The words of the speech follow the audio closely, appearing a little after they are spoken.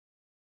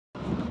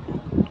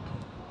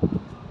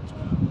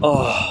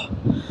Oh,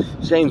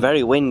 it's getting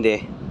very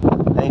windy.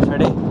 Hey,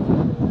 Freddie?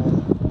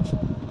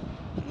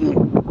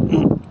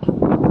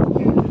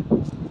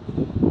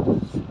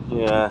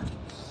 Yeah.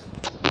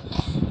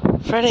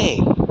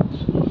 Freddie!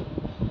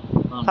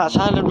 That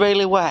sounded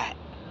really wet.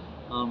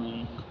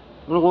 Mommy.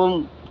 I'm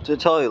going to the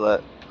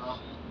toilet.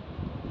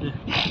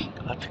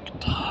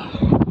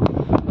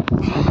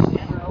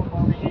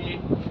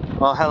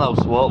 Oh, hello,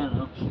 Swap.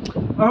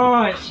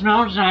 Oh, it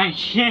smells like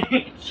shit.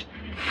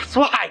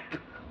 Swipe!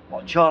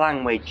 What's your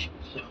language?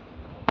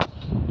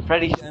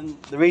 Freddie,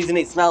 the reason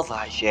it smells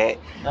like shit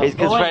is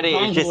because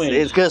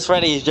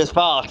Freddie is just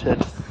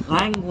farted.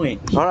 Language.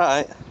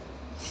 Alright.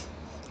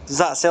 Does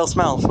that still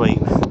smell sweet?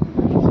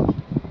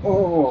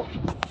 Oh,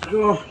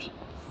 God.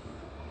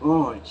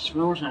 Oh, it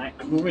smells like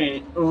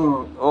curry.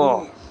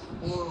 Oh.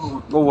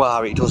 Oh,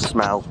 wow, it does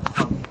smell.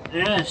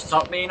 Yeah,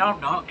 stop being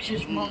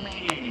obnoxious,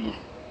 Mummy.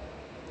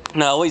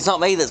 No, it's not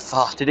me that's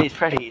farted, it's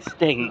Freddie, it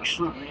stinks.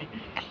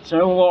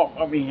 So what,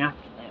 Mummy?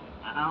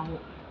 Ow.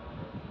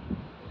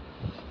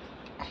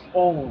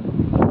 Oh,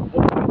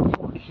 it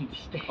fucking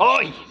stinks.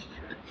 Oi!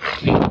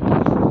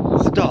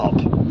 Stop.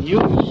 You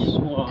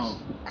swallow.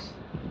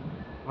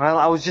 Well,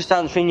 I was just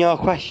answering your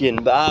question,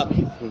 but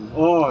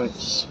Oh, it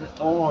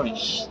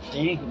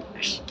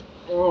stinks.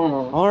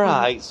 Oh.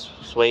 Alright,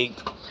 sweet.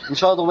 I'm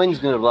sure the wind's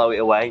going to blow it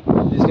away.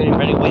 It's getting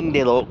very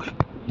windy, look.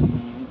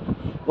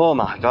 Oh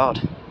my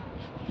god.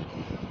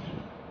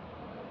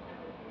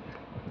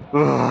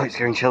 Oh, it's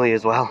getting chilly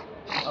as well.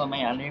 Oh,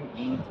 man, I didn't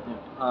mean to.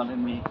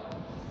 Pardon me.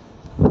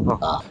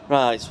 Oh.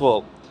 Right,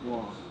 Swoop.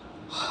 What?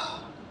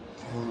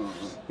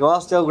 You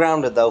are still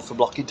grounded though for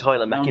blocking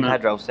toilet, No, making no.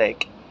 Pedro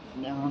sick.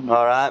 No, no.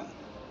 Alright?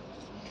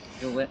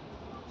 Do it.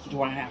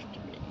 Do I have to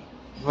be?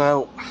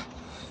 Well,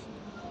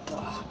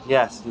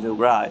 yes, you do,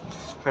 right.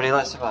 Freddie,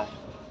 let's survive.